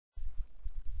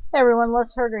Hey everyone,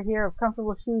 Les Herger here of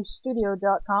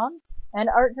ComfortableShoesStudio.com and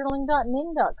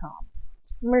ArtJournaling.ning.com.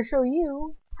 I'm going to show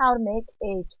you how to make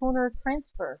a toner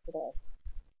transfer today.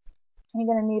 You're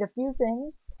going to need a few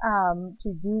things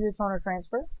to do the toner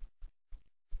transfer.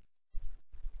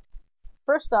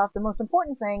 First off, the most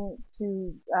important thing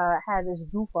to have is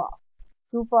Goof Off.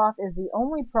 Goof Off is the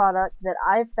only product that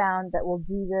I've found that will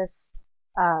do this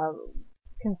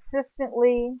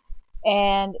consistently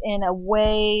and in a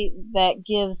way that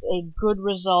gives a good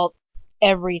result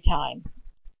every time.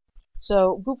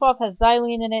 So Goof Off has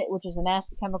xylene in it, which is a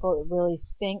nasty chemical. It really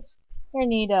stinks. You're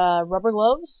going to need rubber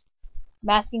gloves,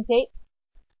 masking tape,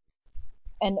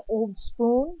 an old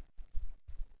spoon,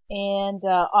 and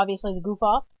obviously the Goof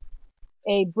Off,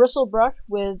 a bristle brush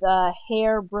with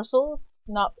hair bristles,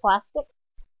 not plastic.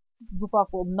 Goof Off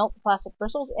will melt the plastic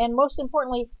bristles, and most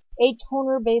importantly, a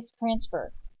toner-based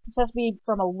transfer. This has to be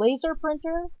from a laser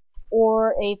printer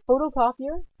or a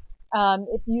photocopier.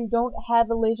 If you don't have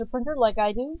a laser printer like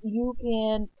I do, you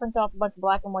can print off a bunch of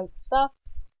black and white stuff,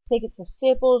 take it to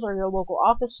Staples or your local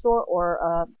office store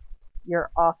or your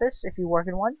office if you work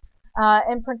in one,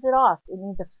 and print it off. It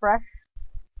needs a fresh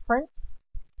print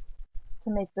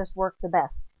to make this work the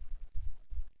best.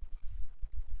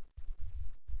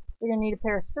 You're going to need a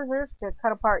pair of scissors to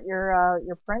cut apart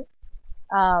your print.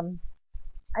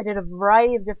 I did a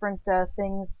variety of different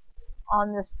things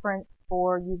on this print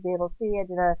for you to be able to see. I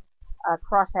did a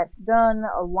crosshatch gun,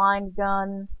 a line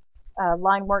gun,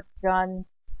 line work gun,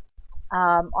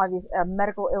 obviously a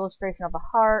medical illustration of a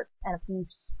heart and a few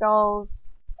skulls,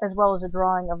 as well as a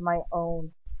drawing of my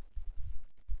own.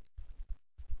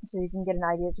 So you can get an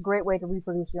idea. It's a great way to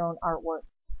reproduce your own artwork.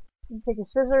 You take your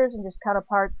scissors and just cut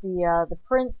apart the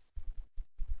print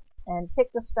and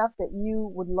pick the stuff that you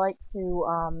would like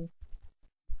to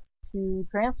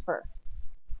transfer.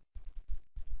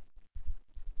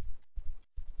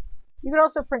 You could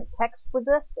also print text with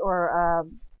this, or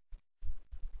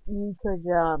you could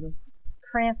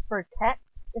transfer text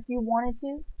if you wanted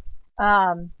to.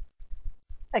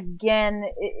 Again,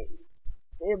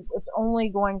 it's only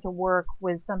going to work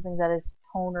with something that is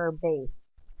toner based.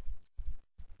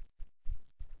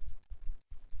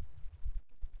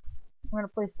 I'm going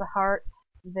to place the heart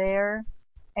there,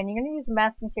 and you're going to use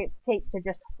masking tape to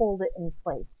just hold it in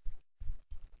place.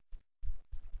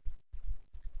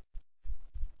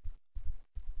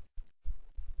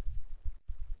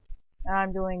 Now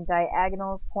I'm doing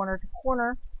diagonals corner to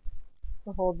corner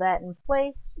to hold that in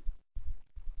place.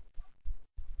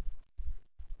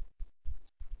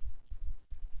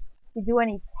 If you do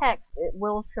any text, it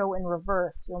will show in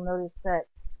reverse. You'll notice that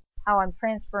how I'm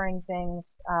transferring things,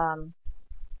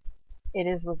 it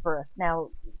is reversed. Now,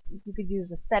 you could use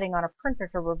a setting on a printer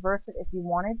to reverse it if you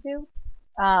wanted to,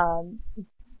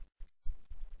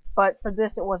 but for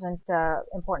this it wasn't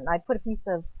important. I put a piece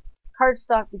of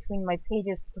cardstock between my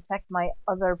pages to protect my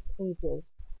other pages.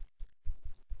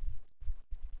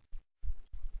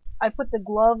 I put the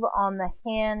glove on the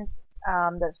hand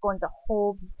that's going to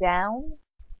hold down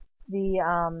the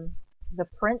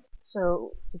print,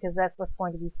 so because that's what's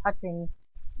going to be touching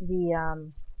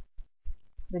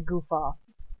the Goof Off.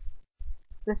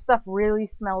 This stuff really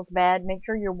smells bad. Make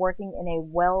sure you're working in a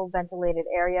well-ventilated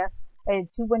area. I had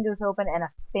 2 windows open and a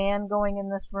fan going in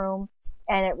this room,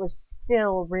 and it was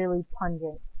still really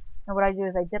pungent. And what I do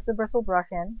is I dip the bristle brush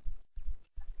in,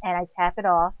 and I tap it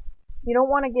off. You don't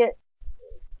want to get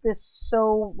this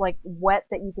so like wet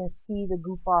that you can see the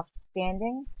Goof Off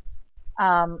standing.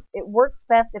 It works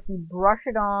best if you brush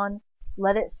it on,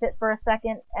 let it sit for a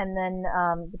second, and then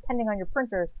depending on your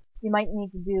printer, you might need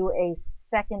to do a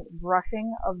second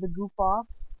brushing of the Goof Off.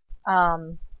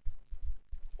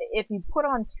 If you put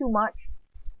on too much,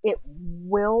 it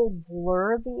will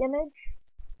blur the image.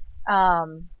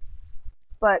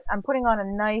 But I'm putting on a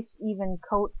nice even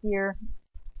coat here.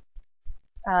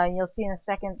 You'll see in a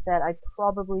second that I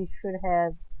probably should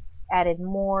have added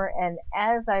more, and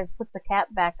as I've put the cap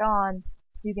back on,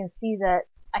 you can see that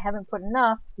I haven't put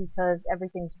enough because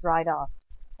everything's dried off.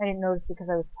 I didn't notice because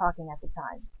I was talking at the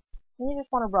time. And you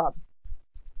just want to rub.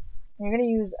 And you're going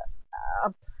to use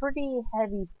a pretty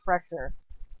heavy pressure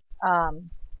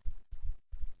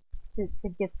to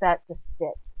get that to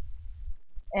stick.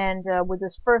 And with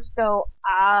this first go,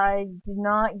 I did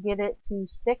not get it to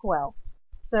stick well.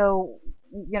 So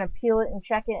you're going to peel it and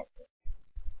check it.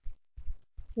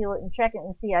 Peel it and check it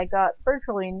and see I got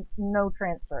virtually no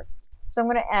transfer. So I'm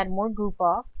going to add more Goof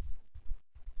Off.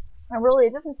 And really,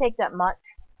 it doesn't take that much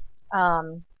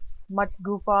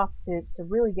Goof Off to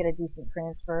really get a decent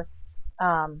transfer.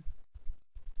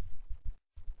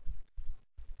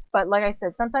 But like I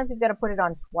said, sometimes you've got to put it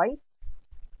on twice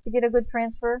to get a good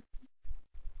transfer.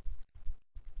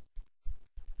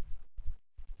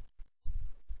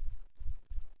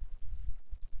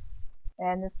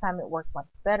 And this time it worked much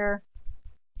better.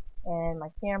 And my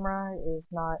camera is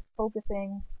not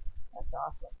focusing. That's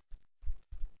awesome.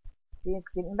 See, it's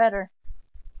getting better.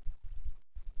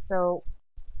 So,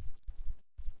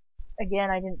 again,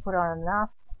 I didn't put on enough.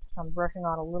 So I'm brushing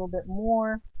on a little bit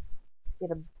more.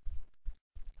 Get a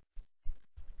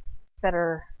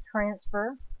better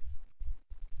transfer.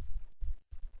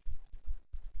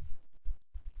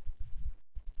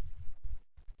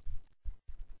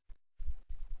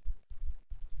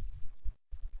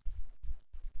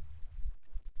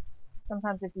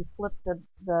 Sometimes if you flip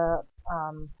the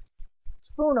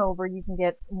spoon over, you can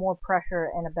get more pressure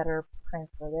and a better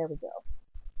transfer. There we go.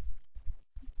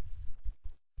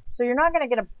 So you're not going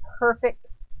to get a perfect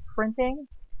printing.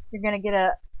 You're going to get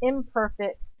a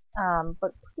imperfect,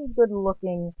 but pretty good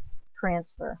looking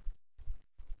transfer.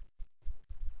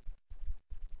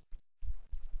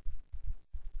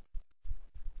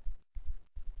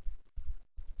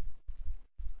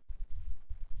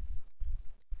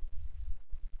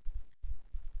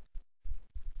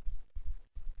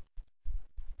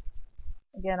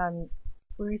 Again, I'm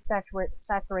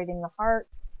saturating the heart,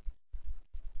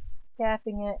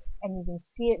 tapping it, and you can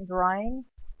see it drying.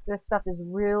 This stuff is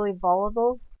really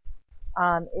volatile.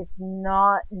 It's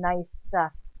not nice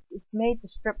stuff. It's made to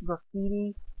strip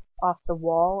graffiti off the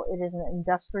wall. It is an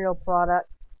industrial product.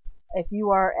 If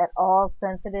you are at all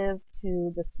sensitive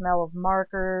to the smell of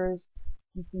markers,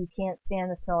 if you can't stand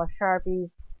the smell of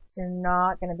Sharpies, you're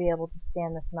not going to be able to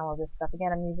stand the smell of this stuff.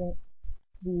 Again, I'm using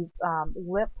the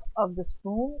lip of the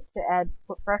spoon to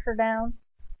put pressure down,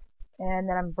 and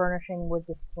then I'm burnishing with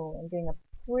the spoon. I'm getting a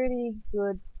pretty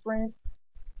good print.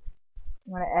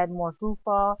 I'm going to add more Goof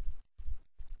Off.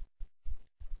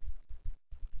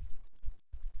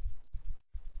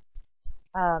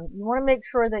 You want to make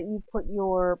sure that you put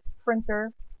your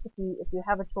printer, if you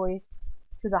have a choice,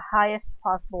 to the highest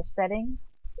possible setting.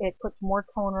 It puts more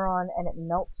toner on and it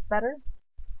melts better.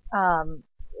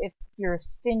 If you're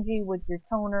stingy with your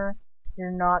toner,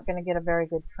 you're not going to get a very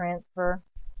good transfer.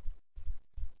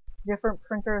 Different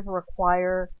printers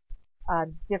require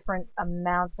different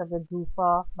amounts of the Goof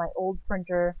Off. My old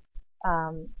printer,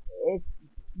 it's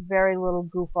very little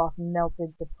Goof Off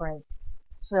melted to print.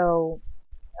 So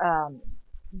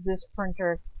this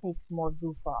printer takes more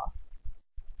Goof Off.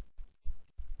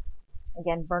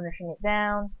 Again, burnishing it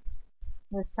down.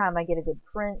 This time I get a good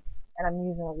print, and I'm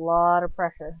using a lot of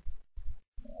pressure.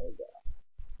 There we go.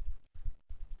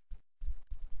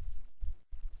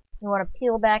 You want to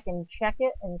peel back and check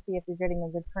it and see if you're getting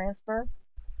a good transfer.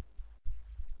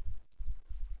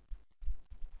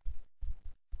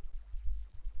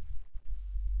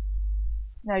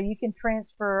 Now you can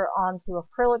transfer onto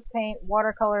acrylic paint,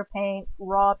 watercolor paint,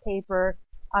 raw paper.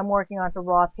 I'm working onto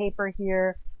raw paper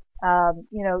here.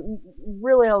 You know,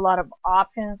 really a lot of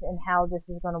options in how this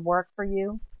is going to work for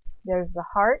you. There's the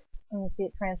heart, and you see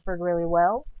it transferred really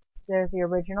well. There's the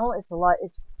original.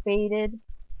 It's faded,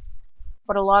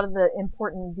 but a lot of the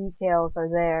important details are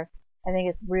there. I think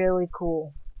it's really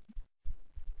cool.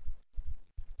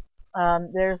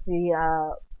 There's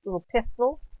the little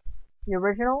pistol, the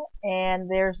original, and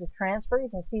there's the transfer. You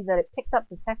can see that it picked up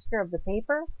the texture of the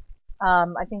paper.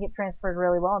 I think it transferred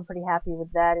really well. I'm pretty happy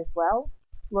with that as well.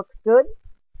 Looks good.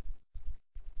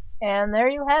 And there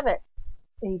you have it,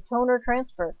 the toner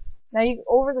transfer. Now,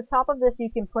 over the top of this, you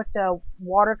can put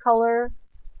watercolor.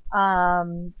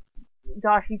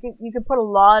 Gosh, you could put a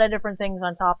lot of different things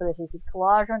on top of this. You could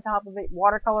collage on top of it,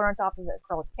 watercolor on top of it,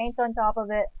 acrylic paint on top of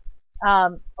it.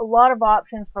 A lot of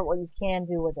options for what you can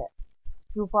do with it.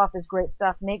 Goof Off is great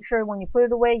stuff. Make sure when you put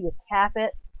it away, you cap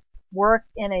it. Work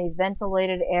in a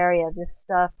ventilated area. This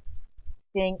stuff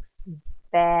stinks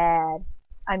bad.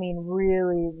 I mean,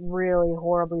 really, really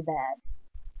horribly bad.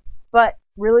 But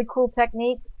really cool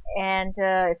technique, and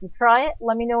if you try it,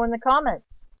 let me know in the comments.